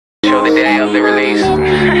the day of the release.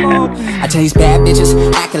 I chase bad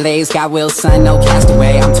bitches, accolades, got Will, son, no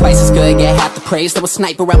castaway. I'm twice as good, get half the praise. There was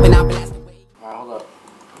sniper up and I blasted away. Alright, hold up.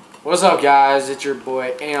 What's up, guys? It's your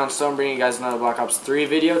boy Aeon. So I'm bringing you guys another Black Ops 3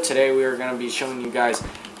 video. Today we are going to be showing you guys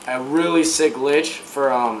a really sick glitch for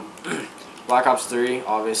Black Ops 3,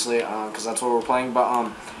 obviously, because that's what we're playing.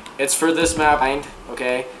 But it's for this map,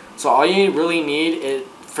 okay? So all you really need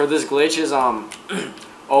for this glitch is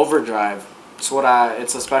overdrive.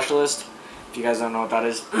 It's a specialist. If you guys don't know what that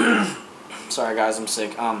is, sorry guys, I'm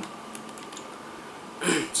sick.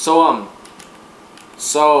 So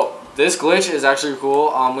this glitch is actually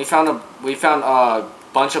cool. We found a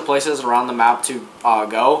bunch of places around the map to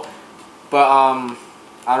go, but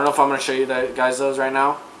I don't know if I'm gonna show you guys those right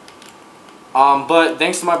now. But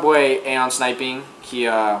thanks to my boy Aeon Sniping, me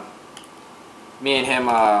and him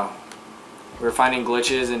we were finding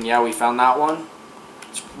glitches, and yeah, we found that one.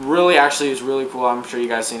 It's really cool. I'm sure you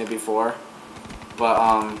guys seen it before, but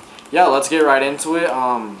yeah, let's get right into it.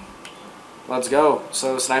 Let's go.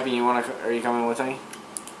 So Sniping, are you coming with me?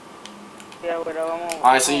 Yeah,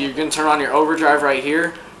 Alright, so you can turn on your overdrive right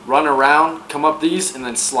here, run around, come up these, and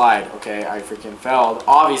then slide. Okay, I freaking failed,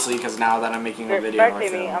 obviously, because now that I'm making a video, I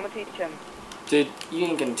failed. I'm gonna teach him. Dude, you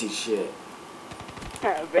ain't gonna teach shit.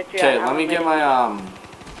 Okay, let me get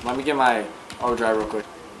my overdrive real quick.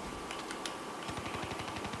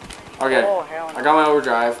 Okay, oh, hell no. I got my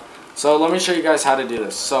overdrive. So let me show you guys how to do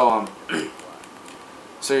this. So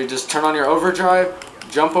so you just turn on your overdrive,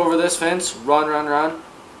 jump over this fence, run,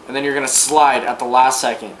 and then you're gonna slide at the last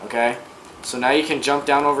second. Okay. So now you can jump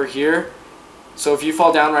down over here. So if you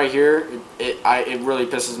fall down right here, it really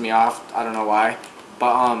pisses me off. I don't know why,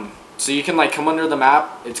 but so you can like come under the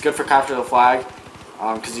map. It's good for capture the flag,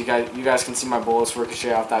 because you guys can see my bullets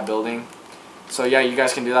ricochet off that building. So yeah, you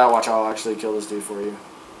guys can do that. Watch, I'll actually kill this dude for you.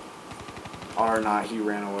 Or not, he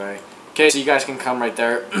ran away. Okay, so you guys can come right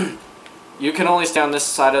there. You can only stay on this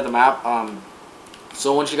side of the map.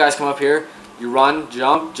 So once you guys come up here, you run,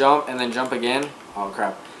 jump, and then jump again. Oh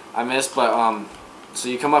crap, I missed. But so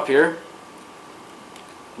you come up here,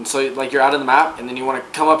 and so like you're out of the map, and then you want to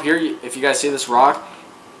come up here. If you guys see this rock,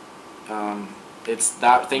 it's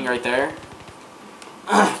that thing right there.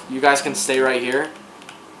 You guys can stay right here.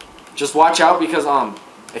 Just watch out, because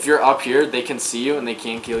if you're up here, they can see you and they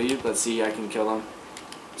can't kill you. Let's see, I can kill them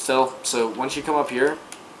still. So once you come up here,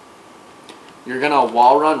 you're gonna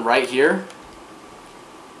wall run right here,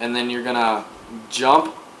 and then you're gonna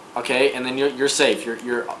jump. Okay, and then you're safe.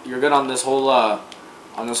 You're good on this whole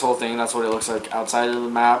thing. That's what it looks like outside of the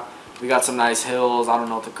map. We got some nice hills. I don't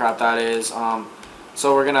know what the crap that is.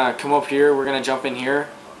 So we're gonna come up here. We're gonna jump in here.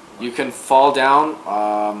 You can fall down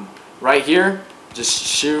right here. Just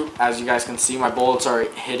shoot. As you guys can see, my bullets are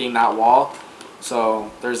hitting that wall.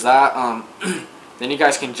 So there's that. Then you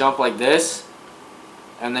guys can jump like this,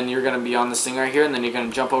 and then you're gonna be on this thing right here, and then you're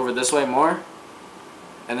gonna jump over this way more,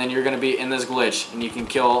 and then you're gonna be in this glitch, and you can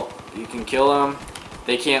kill them.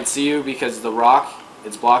 They can't see you because the rock,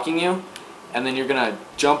 it's blocking you. And then you're gonna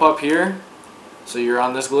jump up here, so you're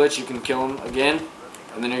on this glitch. You can kill them again,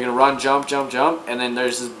 and then you're gonna run, jump, and then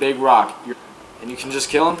there's this big rock, and you can just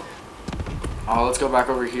kill them. Oh, let's go back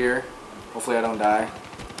over here. Hopefully I don't die.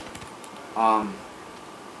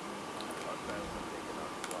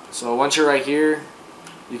 So once you're right here,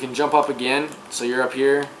 you can jump up again. So you're up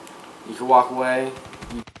here. You can walk away.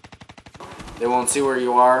 They won't see where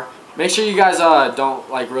you are. Make sure you guys don't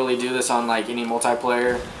like really do this on like any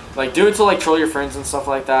multiplayer. Like do it to like troll your friends and stuff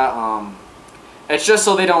like that. It's just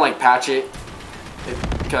so they don't like patch it,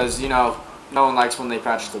 because you know no one likes when they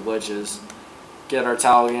patch the glitches. Get our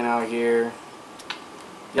Talion out here.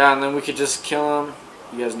 Yeah, and then we could just kill him.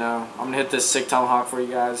 You guys know. I'm gonna hit this sick tomahawk for you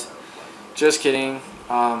guys. Just kidding.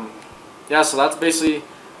 Yeah, so that's basically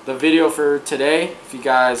the video for today. If you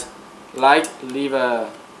guys liked, leave a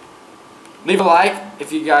like.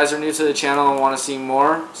 If you guys are new to the channel and want to see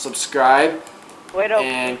more, subscribe.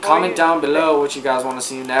 And comment down below what you guys want to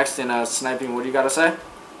see next. And Sniping, what do you gotta say?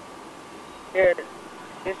 Here,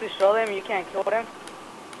 just to show them you can't kill them.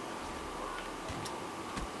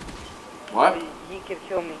 What? He could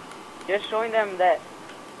kill me. Just showing them that.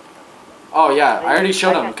 Oh yeah, I already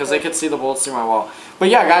showed them because they could see the bullets through my wall. But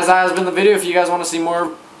yeah, guys, that has been the video. If you guys want to see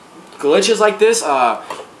more glitches like this,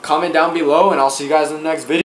 comment down below, and I'll see you guys in the next video.